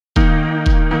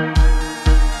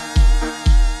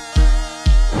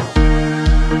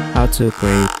to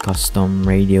create custom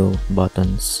radio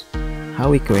buttons. How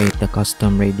we create the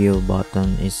custom radio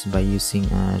button is by using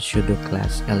a pseudo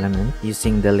class element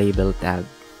using the label tag.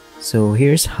 So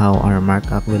here's how our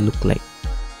markup will look like.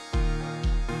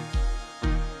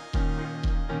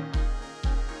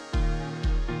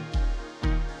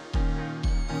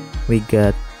 We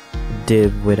got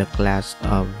div with a class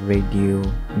of radio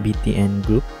btn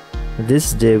group.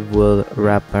 This div will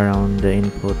wrap around the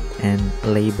input and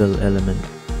label element.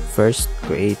 First,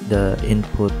 create the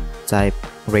input type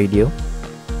radio,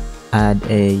 add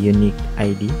a unique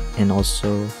ID, and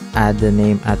also add the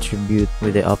name attribute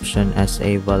with the option as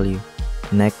a value.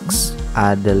 Next,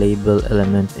 add the label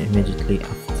element immediately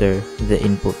after the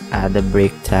input. Add a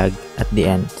break tag at the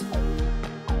end.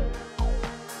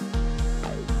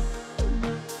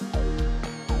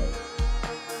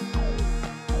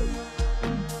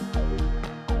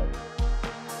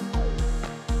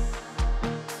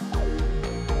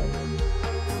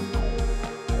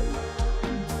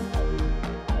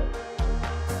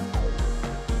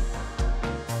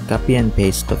 Copy and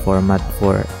paste the format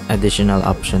for additional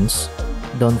options.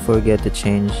 Don't forget to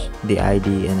change the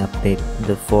ID and update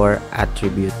the 4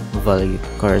 attribute value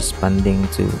corresponding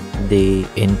to the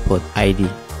input ID.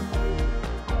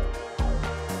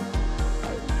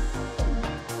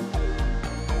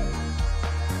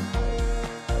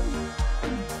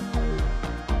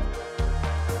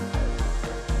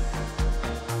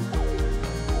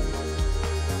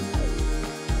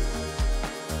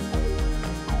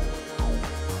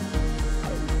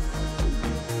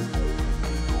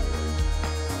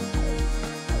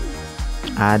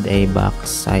 Add a box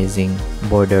sizing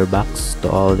border box to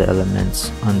all the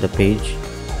elements on the page.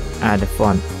 Add a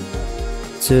font.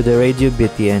 To the radio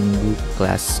btn group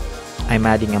class, I'm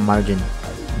adding a margin,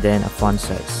 then a font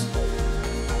size.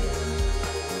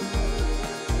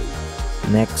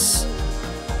 Next,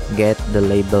 get the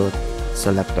label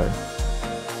selector.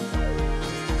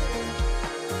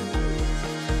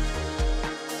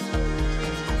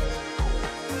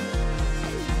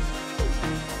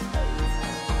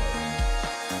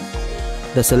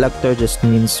 The selector just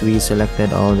means we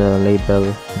selected all the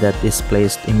label that is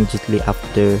placed immediately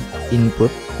after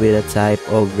input with a type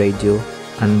of radio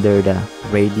under the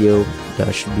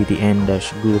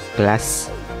radio-btn-group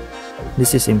class.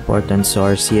 This is important so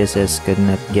our CSS could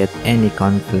not get any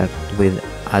conflict with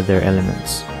other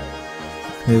elements.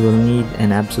 We will need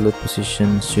an absolute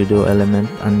position pseudo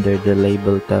element under the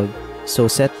label tag,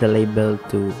 so set the label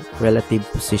to relative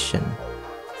position.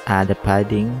 Add a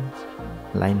padding,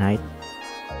 line height,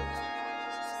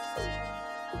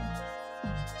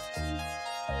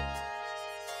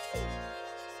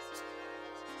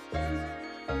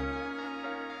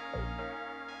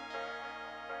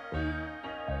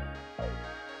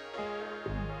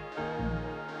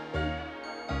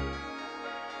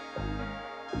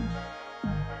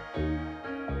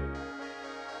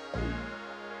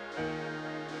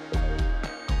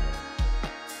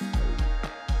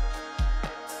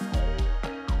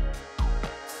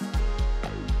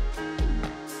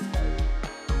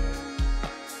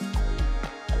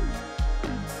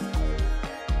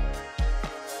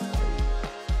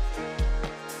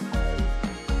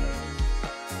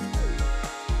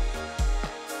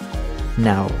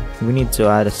 Now, we need to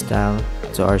add a style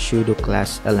to our pseudo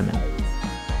class element.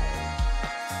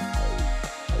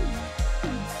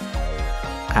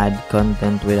 Add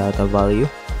content without a value,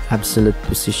 absolute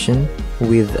position,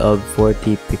 width of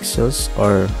 40 pixels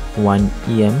or 1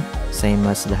 em, same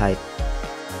as the height.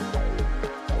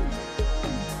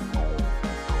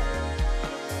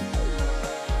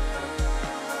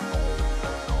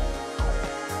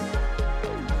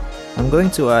 I'm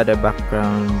going to add a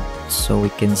background so we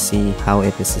can see how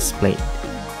it is displayed.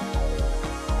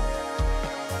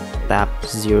 Tap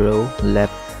 0,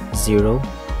 left 0.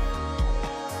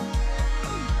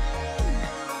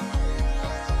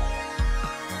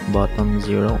 Bottom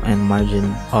 0 and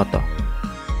margin auto.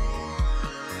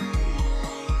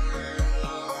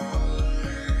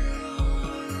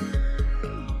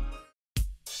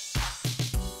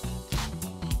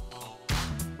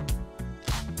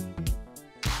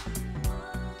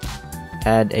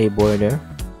 Add a border.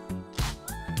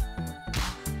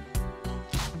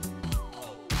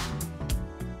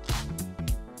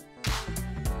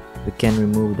 We can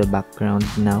remove the background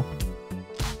now.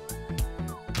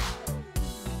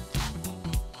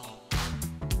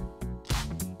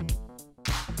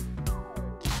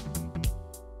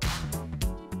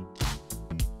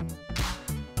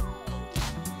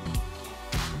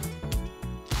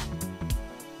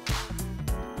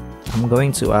 I'm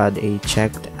going to add a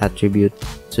checked attribute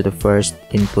to the first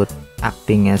input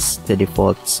acting as the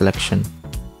default selection.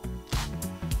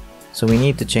 So we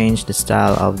need to change the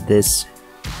style of this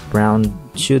brown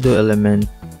pseudo element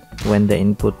when the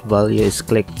input value is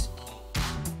clicked.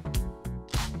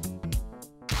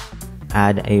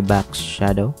 Add a box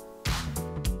shadow.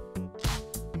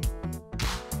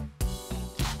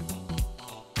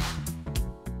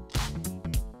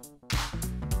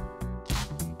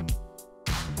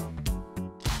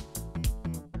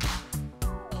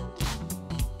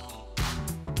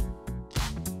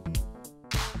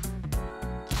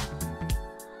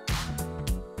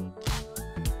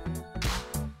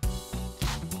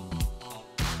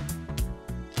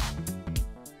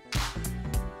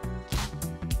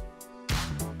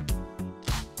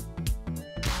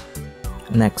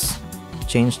 Next,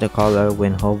 change the color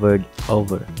when hovered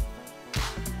over.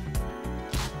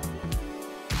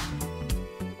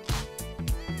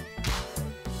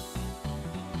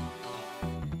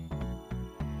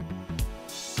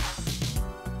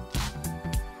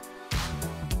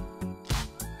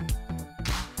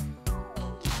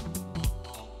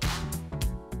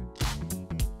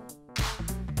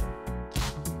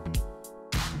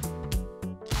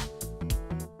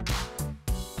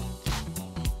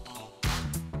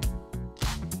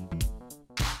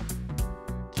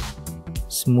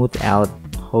 Smooth out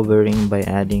hovering by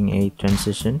adding a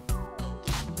transition.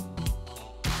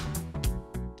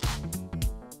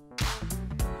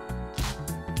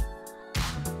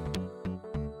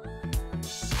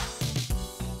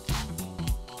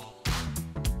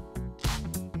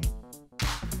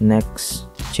 Next,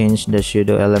 change the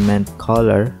pseudo element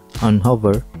color on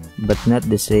hover, but not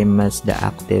the same as the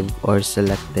active or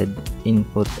selected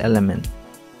input element.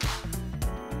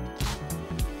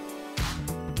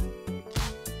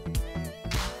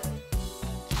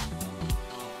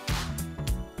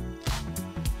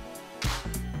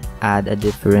 Add a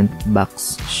different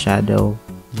box shadow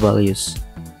values.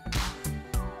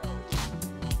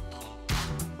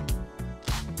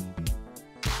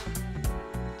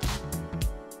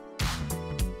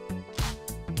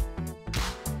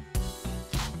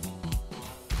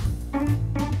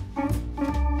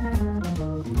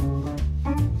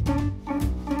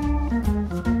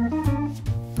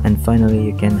 And finally,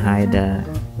 you can hide the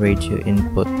radio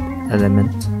input element.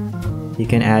 You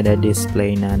can add a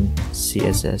display non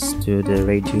CSS to the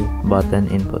radio button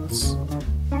inputs.